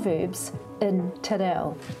Māori proverbs in te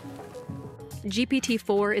reo.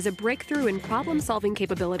 GPT-4 is a breakthrough in problem-solving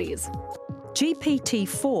capabilities.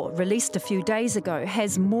 GPT-4, released a few days ago,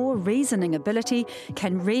 has more reasoning ability,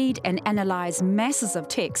 can read and analyse masses of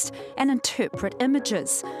text and interpret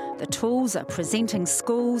images. The tools are presenting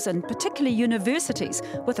schools and particularly universities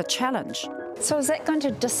with a challenge. So is that going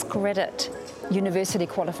to discredit university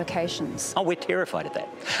qualifications? Oh, we're terrified of that.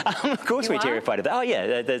 Of course we're terrified of that. Oh,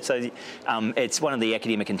 yeah. So it's one of the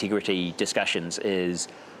academic integrity discussions is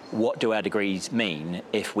what do our degrees mean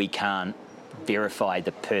if we can't verify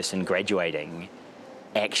the person graduating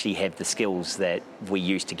actually have the skills that we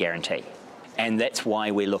used to guarantee. And that's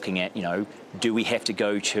why we're looking at, do we have to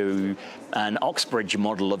go to an Oxbridge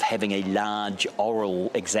model of having a large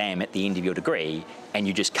oral exam at the end of your degree and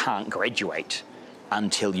you just can't graduate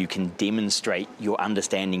until you can demonstrate your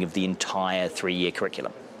understanding of the entire 3-year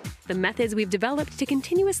curriculum. The methods we've developed to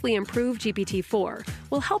continuously improve GPT-4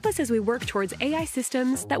 will help us as we work towards AI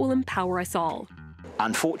systems that will empower us all.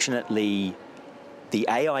 Unfortunately, the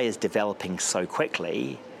AI is developing so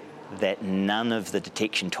quickly that none of the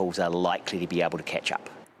detection tools are likely to be able to catch up.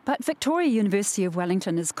 But Victoria University of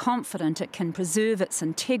Wellington is confident it can preserve its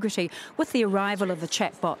integrity with the arrival of the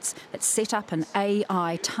chatbots. It's set up an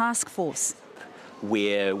AI task force,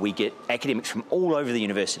 where we get academics from all over the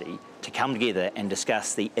university to come together and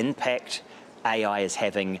discuss the impact AI is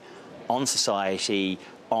having on society,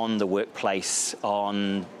 on the workplace,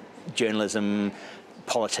 on journalism,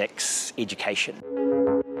 politics, education.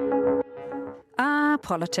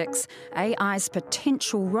 Politics. AI's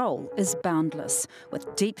potential role is boundless, with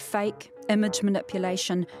deepfake, image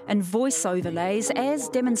manipulation and voice overlays as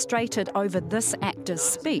demonstrated over this actor's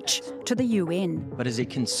speech to the UN. But as a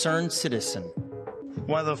concerned citizen,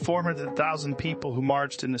 one of the 400,000 people who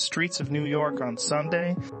marched in the streets of New York on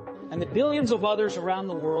Sunday, and the billions of others around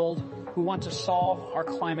the world who want to solve our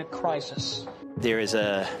climate crisis. There is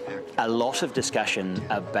a lot of discussion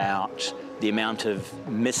about the amount of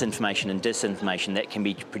misinformation and disinformation that can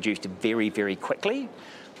be produced very, very quickly.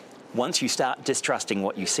 Once you start distrusting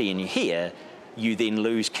what you see and you hear, you then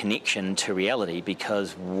lose connection to reality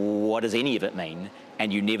because what does any of it mean?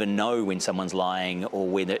 And you never know when someone's lying or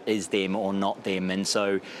whether it is them or not them. And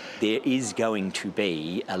so there is going to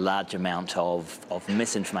be a large amount of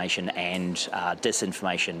misinformation and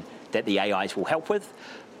disinformation that the AIs will help with.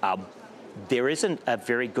 There isn't a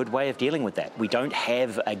very good way of dealing with that. We don't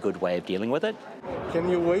have a good way of dealing with it. Can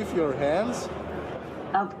you wave your hands?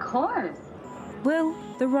 Of course. Will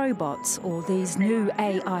the robots or these new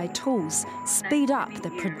AI tools speed up the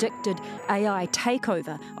predicted AI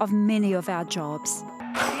takeover of many of our jobs?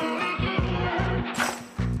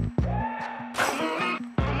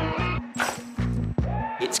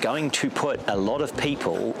 It it's going to put a lot of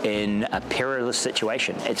people in a perilous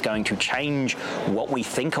situation. It's going to change what we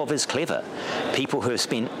think of as clever. People who have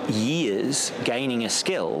spent years gaining a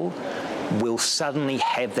skill will suddenly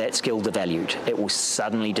have that skill devalued. It will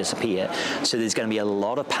suddenly disappear. So there's going to be a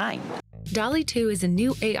lot of pain. DALL-E 2 is a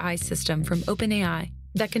new AI system from OpenAI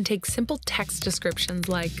that can take simple text descriptions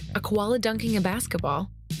like a koala dunking a basketball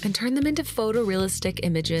and turn them into photorealistic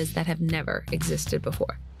images that have never existed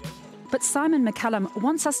before. But Simon McCallum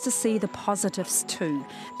wants us to see the positives too.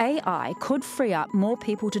 AI could free up more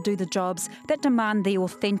people to do the jobs that demand the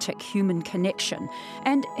authentic human connection.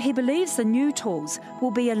 And he believes the new tools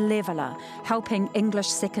will be a leveller, helping English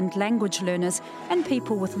second language learners and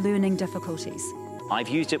people with learning difficulties. I've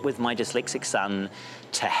used it with my dyslexic son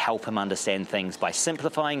to help him understand things by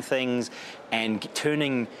simplifying things and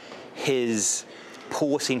turning his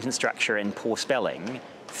poor sentence structure and poor spelling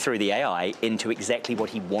through the AI into exactly what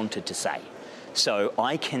he wanted to say. So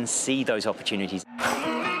I can see those opportunities.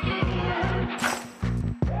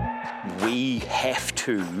 We have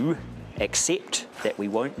to accept that we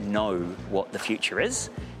won't know what the future is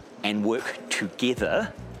and work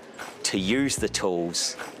together to use the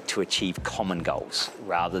tools to achieve common goals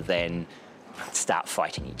rather than start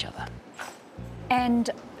fighting each other.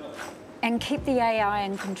 And keep the AI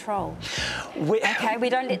in control. Okay, we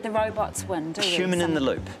don't let the robots win, do we? Human in the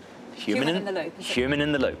loop. Human in the loop. Human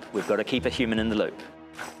in the loop. We've got to keep a human in the loop.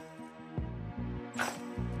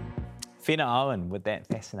 Fina Owen with that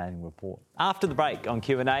fascinating report. After the break on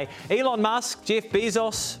Q&A, Elon Musk, Jeff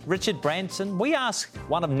Bezos, Richard Branson, we ask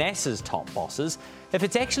one of NASA's top bosses if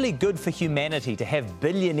it's actually good for humanity to have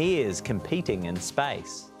billionaires competing in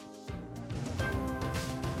space.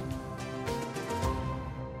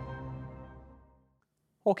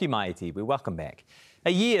 Hoki mai we welcome back.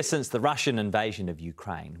 A year since the Russian invasion of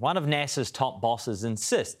Ukraine, one of NASA's top bosses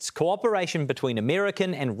insists cooperation between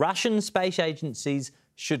American and Russian space agencies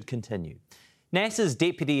should continue. NASA's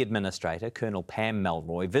Deputy Administrator, Colonel Pam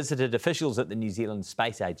Melroy, visited officials at the New Zealand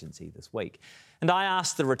Space Agency this week. And I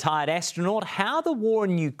asked the retired astronaut how the war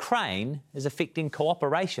in Ukraine is affecting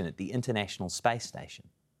cooperation at the International Space Station.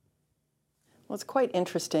 Well, it's quite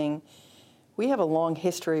interesting. We have a long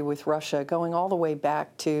history with Russia, going all the way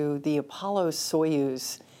back to the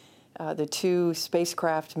Apollo-Soyuz, the two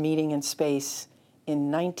spacecraft meeting in space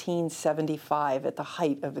in 1975 at the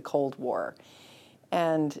height of the Cold War.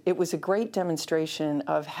 And it was a great demonstration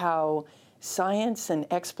of how science and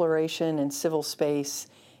exploration and civil space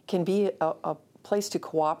can be a place to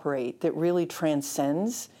cooperate that really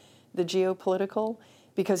transcends the geopolitical,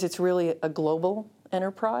 because it's really a global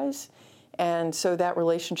enterprise. And so that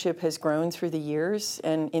relationship has grown through the years,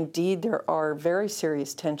 and indeed there are very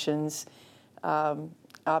serious tensions,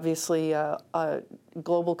 obviously a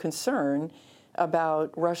global concern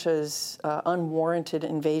about Russia's unwarranted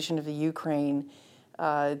invasion of the Ukraine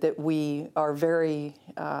that we are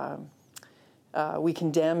we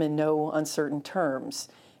condemn in no uncertain terms.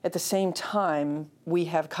 At the same time, we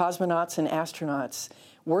have cosmonauts and astronauts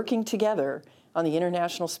working together on the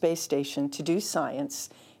International Space Station to do science,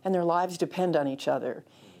 and their lives depend on each other.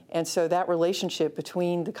 And so that relationship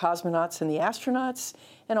between the cosmonauts and the astronauts,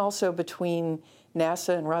 and also between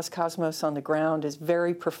NASA and Roscosmos on the ground, is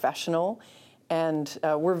very professional, and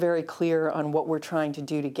we're very clear on what we're trying to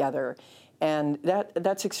do together. And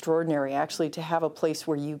that's extraordinary, actually, to have a place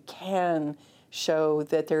where you can show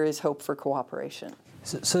that there is hope for cooperation.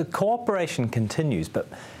 So cooperation continues, but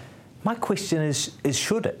my question is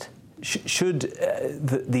should it? Should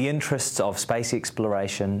the interests of space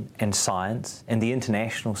exploration and science and the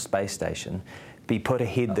International Space Station be put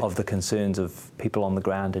ahead of the concerns of people on the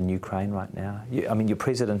ground in Ukraine right now? I mean, your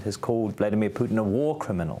president has called Vladimir Putin a war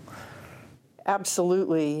criminal.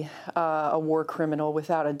 Absolutely a war criminal,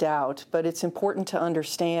 without a doubt. But it's important to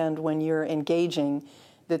understand when you're engaging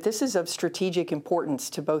that this is of strategic importance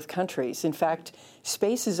to both countries. In fact,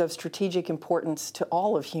 space is of strategic importance to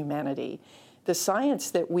all of humanity. The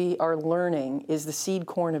science that we are learning is the seed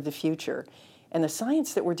corn of the future. And the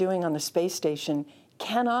science that we're doing on the space station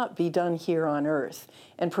cannot be done here on Earth,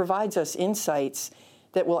 and provides us insights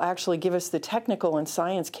that will actually give us the technical and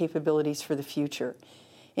science capabilities for the future.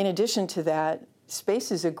 In addition to that,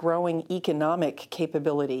 space is a growing economic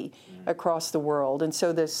capability across the world. And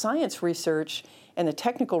so the science research and the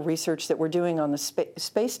technical research that we're doing on the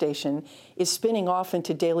space station is spinning off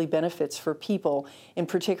into daily benefits for people, in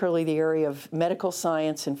particularly the area of medical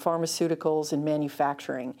science and pharmaceuticals and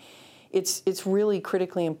manufacturing. It's really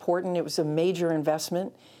critically important. It was a major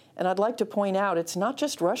investment. And I'd like to point out, it's not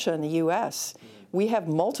just Russia and the U.S. We have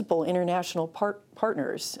multiple international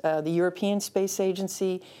partners, the European Space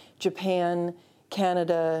Agency, Japan,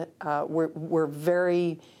 Canada, we're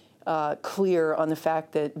very clear on the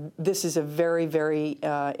fact that this is a very, very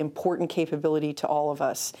important capability to all of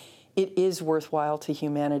us. It is worthwhile to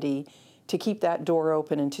humanity to keep that door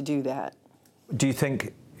open and to do that. Do you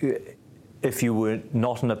think if you were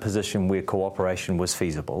not in a position where cooperation was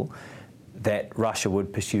feasible, that Russia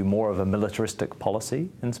would pursue more of a militaristic policy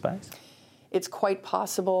in space? It's quite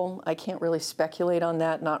possible. I can't really speculate on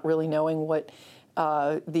that, not really knowing what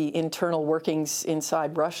the internal workings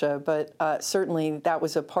inside Russia, but certainly that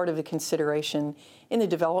was a part of the consideration in the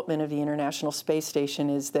development of the International Space Station,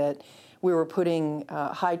 is that we were putting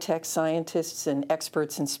high-tech scientists and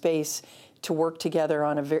experts in space to work together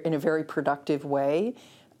in a very productive way,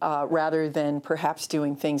 rather than perhaps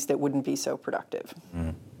doing things that wouldn't be so productive.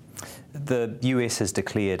 Mm. The US has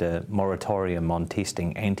declared a moratorium on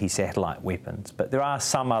testing anti-satellite weapons, but there are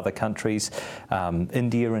some other countries,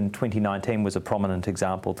 India in 2019 was a prominent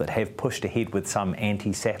example, that have pushed ahead with some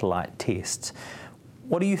anti-satellite tests.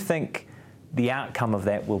 What do you think the outcome of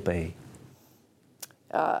that will be?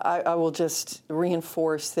 I will just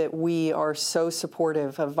reinforce that we are so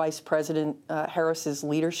supportive of Vice President Harris's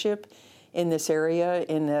leadership in this area,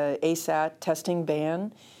 in the ASAT testing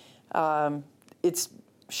ban. It's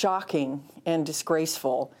shocking and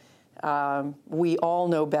disgraceful. We all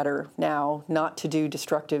know better now not to do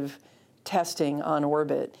destructive testing on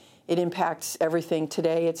orbit. It impacts everything.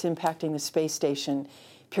 Today, it's impacting the space station.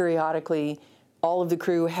 Periodically, all of the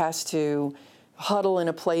crew has to huddle in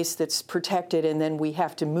a place that's protected, and then we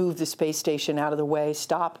have to move the space station out of the way,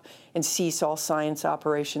 stop and cease all science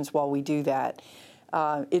operations while we do that.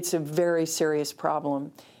 It's a very serious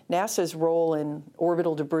problem. NASA's role in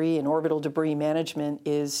orbital debris and orbital debris management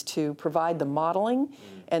is to provide the modeling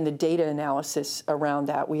and the data analysis around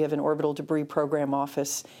that. We have an orbital debris program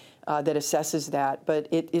office that assesses that, but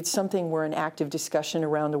it's something we're in active discussion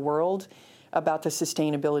around the world about the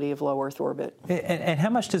sustainability of low Earth orbit. And how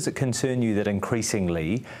much does it concern you that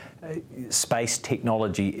increasingly space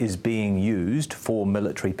technology is being used for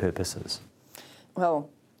military purposes? Well,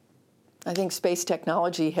 I think space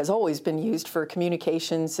technology has always been used for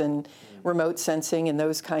communications and remote sensing and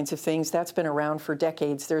those kinds of things. That's been around for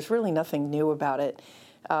decades. There's really nothing new about it.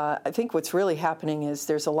 I think what's really happening is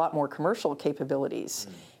there's a lot more commercial capabilities.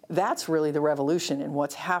 That's really the revolution in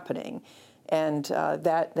what's happening. And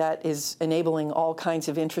that is enabling all kinds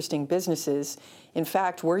of interesting businesses. In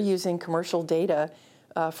fact, we're using commercial data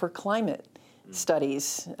for climate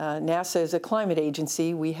studies. NASA is a climate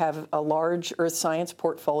agency. We have a large Earth science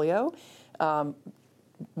portfolio,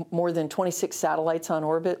 more than 26 satellites on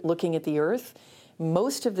orbit looking at the Earth.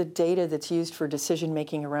 Most of the data that's used for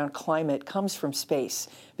decision-making around climate comes from space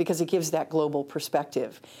because it gives that global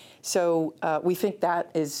perspective. So we think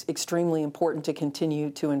that is extremely important to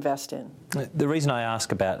continue to invest in. The reason I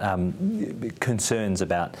ask about concerns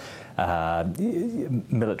about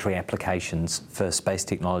military applications for space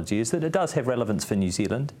technology is that it does have relevance for New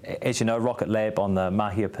Zealand. As you know, Rocket Lab on the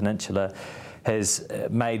Mahia Peninsula has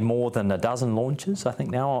made more than a dozen launches, I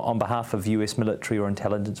think now, on behalf of US military or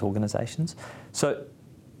intelligence organisations. So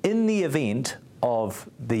in the event of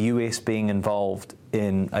the US being involved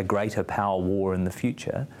in a greater power war in the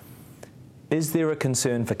future, is there a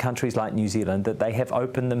concern for countries like New Zealand that they have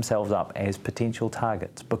opened themselves up as potential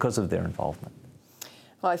targets because of their involvement?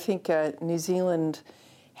 Well, I think New Zealand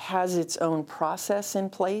has its own process in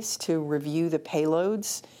place to review the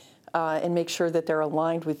payloads and make sure that they're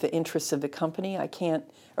aligned with the interests of the company.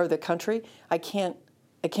 Or the country. I can't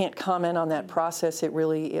comment on that process. It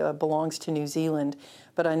really belongs to New Zealand.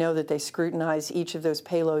 But I know that they scrutinize each of those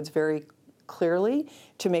payloads very clearly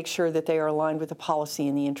to make sure that they are aligned with the policy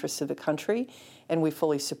and the interests of the country, and we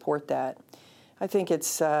fully support that. I think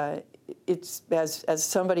it's as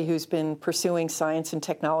somebody who's been pursuing science and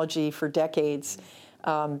technology for decades,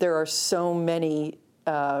 there are so many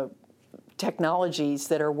technologies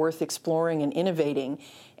that are worth exploring and innovating,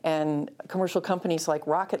 and commercial companies like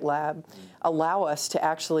Rocket Lab allow us to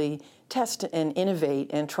actually test and innovate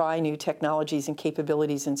and try new technologies and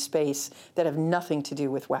capabilities in space that have nothing to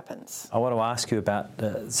do with weapons. I want to ask you about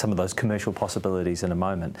some of those commercial possibilities in a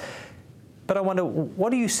moment. But I wonder, what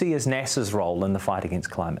do you see as NASA's role in the fight against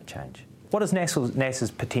climate change? What is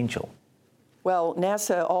NASA's potential? Well,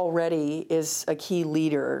 NASA already is a key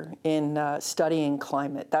leader in studying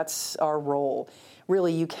climate. That's our role.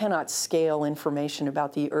 Really, you cannot scale information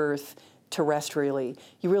about the Earth terrestrially.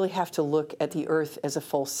 You really have to look at the Earth as a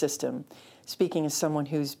full system. Speaking as someone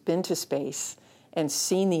who's been to space and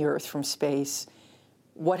seen the Earth from space,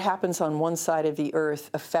 what happens on one side of the Earth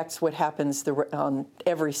affects what happens on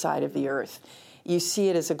every side of the Earth. You see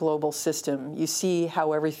it as a global system. You see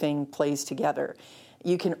how everything plays together.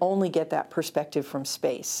 You can only get that perspective from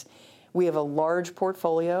space. We have a large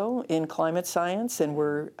portfolio in climate science, and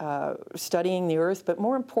we're studying the Earth, but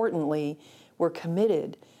more importantly, we're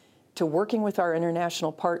committed to working with our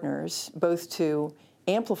international partners, both to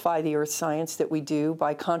amplify the Earth science that we do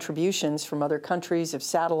by contributions from other countries of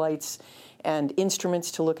satellites and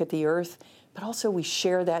instruments to look at the Earth, but also we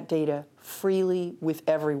share that data freely with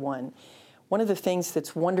everyone. One of the things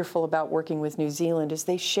that's wonderful about working with New Zealand is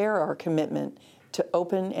they share our commitment to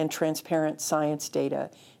open and transparent science data,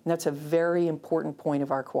 and that's a very important point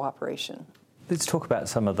of our cooperation. Let's talk about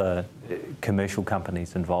some of the commercial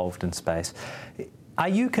companies involved in space. Are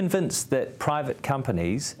you convinced that private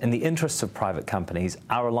companies and the interests of private companies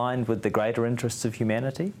are aligned with the greater interests of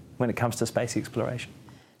humanity when it comes to space exploration?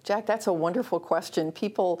 Jack, that's a wonderful question.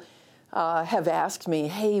 People have asked me,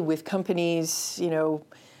 hey, with companies,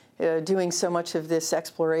 doing so much of this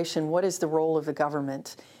exploration, what is the role of the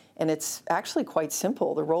government? And it's actually quite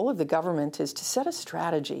simple. The role of the government is to set a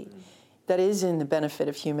strategy that is in the benefit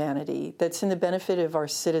of humanity, that's in the benefit of our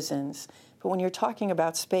citizens. But when you're talking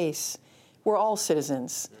about space, we're all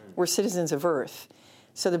citizens. We're citizens of Earth.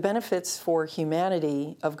 So the benefits for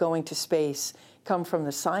humanity of going to space come from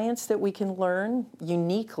the science that we can learn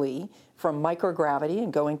uniquely from microgravity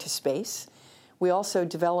and going to space. We also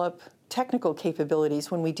develop technical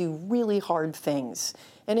capabilities when we do really hard things,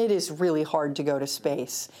 and it is really hard to go to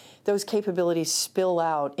space. Those capabilities spill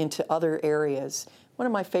out into other areas. One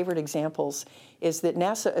of my favorite examples is that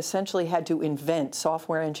NASA essentially had to invent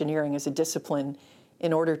software engineering as a discipline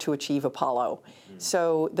in order to achieve Apollo.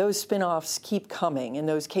 So those spin-offs keep coming, and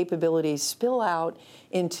those capabilities spill out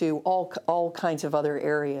into all kinds of other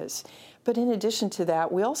areas. But in addition to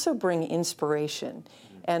that, we also bring inspiration,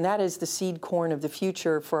 and that is the seed corn of the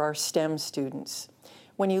future for our STEM students.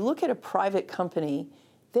 When you look at a private company,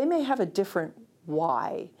 they may have a different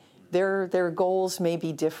why. Their goals may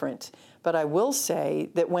be different. But I will say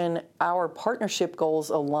that when our partnership goals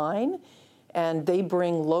align and they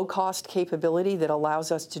bring low-cost capability that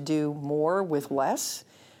allows us to do more with less,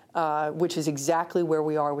 which is exactly where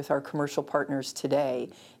we are with our commercial partners today,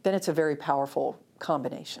 then it's a very powerful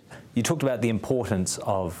combination. You talked about the importance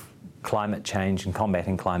of climate change and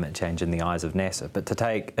combating climate change in the eyes of NASA, but to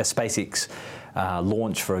take a SpaceX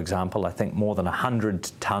launch, for example, I think more than 100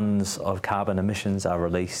 tonnes of carbon emissions are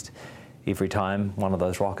released every time one of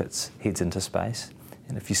those rockets heads into space.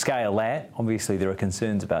 And if you scale that, obviously there are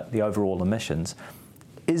concerns about the overall emissions.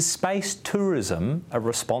 Is space tourism a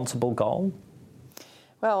responsible goal?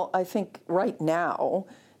 Well, I think right now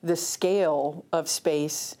the scale of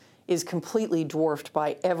space is completely dwarfed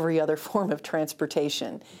by every other form of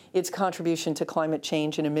transportation. Its contribution to climate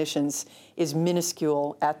change and emissions is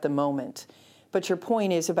minuscule at the moment. But your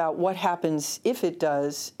point is about what happens if it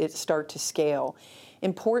does start to scale.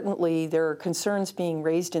 Importantly, there are concerns being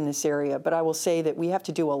raised in this area, but I will say that we have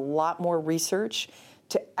to do a lot more research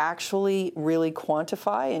to actually really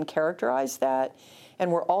quantify and characterize that.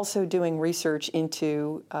 And we're also doing research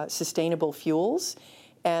into sustainable fuels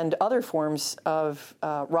and other forms of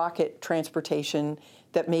rocket transportation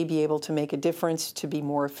that may be able to make a difference to be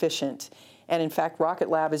more efficient. And in fact, Rocket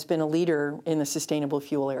Lab has been a leader in the sustainable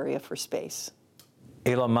fuel area for space.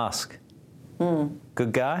 Elon Musk,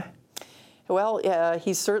 good guy? Well,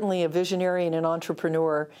 he's certainly a visionary and an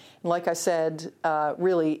entrepreneur. And like I said,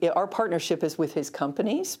 really, our partnership is with his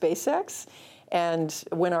company, SpaceX. And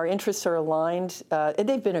when our interests are aligned,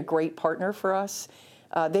 they've been a great partner for us.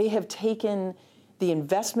 They have taken the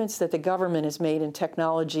investments that the government has made in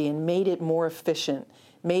technology and made it more efficient,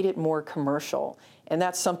 made it more commercial. And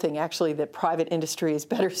that's something actually that private industry is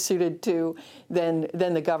better suited to than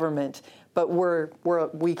the government. But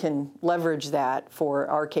we can leverage that for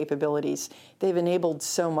our capabilities. They've enabled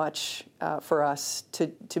so much for us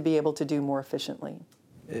to be able to do more efficiently.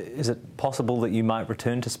 Is it possible that you might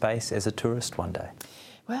return to space as a tourist one day?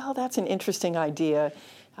 Well, that's an interesting idea.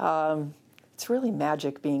 It's really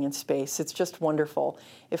magic being in space. It's just wonderful.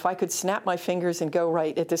 If I could snap my fingers and go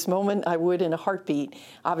right at this moment, I would in a heartbeat.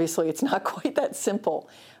 Obviously, it's not quite that simple.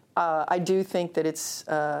 I do think that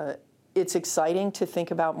it's exciting to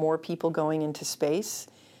think about more people going into space.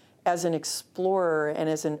 As an explorer and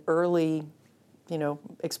as an early,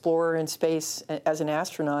 explorer in space, as an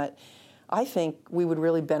astronaut, I think we would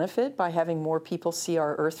really benefit by having more people see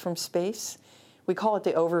our Earth from space. We call it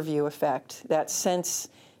the overview effect, that sense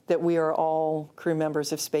that we are all crew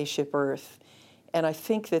members of Spaceship Earth. And I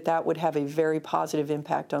think that would have a very positive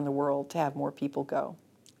impact on the world to have more people go.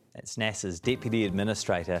 That's NASA's Deputy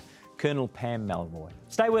Administrator, Colonel Pam Melroy.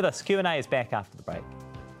 Stay with us. Q&A is back after the break.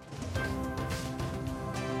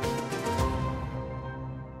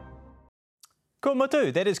 Ko Ko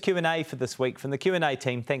mutu, that is Q&A for this week. From the Q&A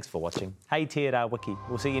team, thanks for watching. Hei te rā wiki.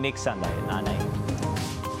 We'll see you next Sunday at 9 a.m.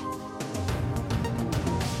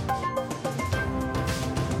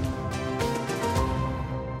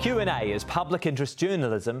 Q&A is public interest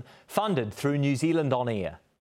journalism funded through New Zealand On Air.